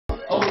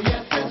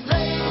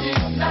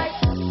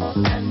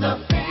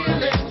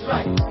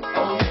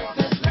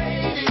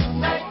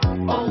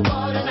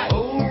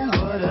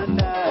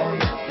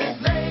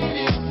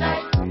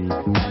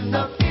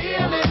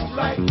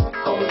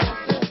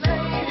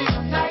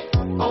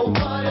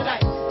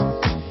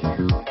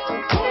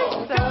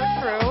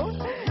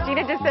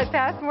Said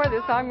Passmore,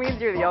 this song means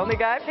you're the only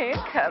guy paying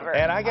cover.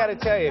 And I got to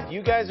tell you, if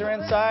you guys are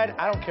inside,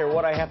 I don't care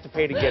what I have to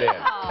pay to get in.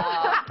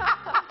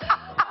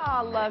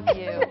 I love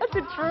you. That's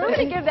the truth. We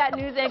should give that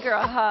news anchor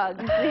a hug.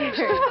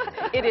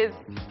 It is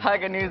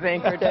Hug a News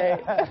Anchor Day.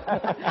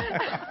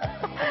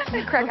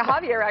 Craig,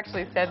 Javier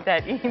actually sent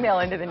that email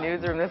into the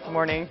newsroom this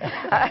morning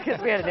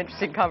because we had an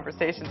interesting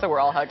conversation, so we're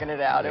all hugging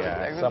it out. It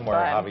was somewhere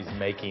fun. Javi's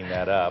making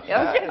that up. Okay,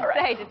 all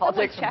right. Did I'll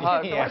someone take some check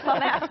hugs. the source on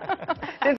that?